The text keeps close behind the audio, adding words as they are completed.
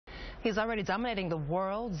He's already dominating the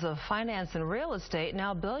worlds of finance and real estate.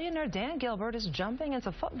 Now billionaire Dan Gilbert is jumping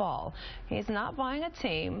into football. He's not buying a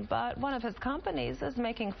team, but one of his companies is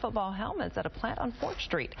making football helmets at a plant on 4th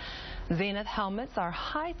Street. Xenith helmets are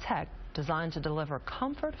high-tech, designed to deliver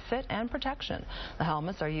comfort, fit, and protection. The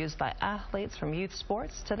helmets are used by athletes from youth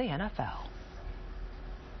sports to the NFL.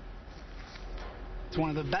 It's one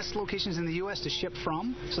of the best locations in the U.S. to ship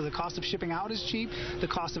from, so the cost of shipping out is cheap, the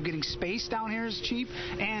cost of getting space down here is cheap,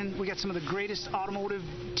 and we got some of the greatest automotive,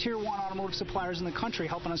 Tier 1 automotive suppliers in the country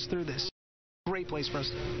helping us through this. Great place for us.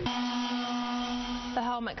 The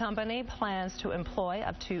helmet company plans to employ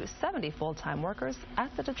up to 70 full-time workers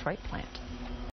at the Detroit plant.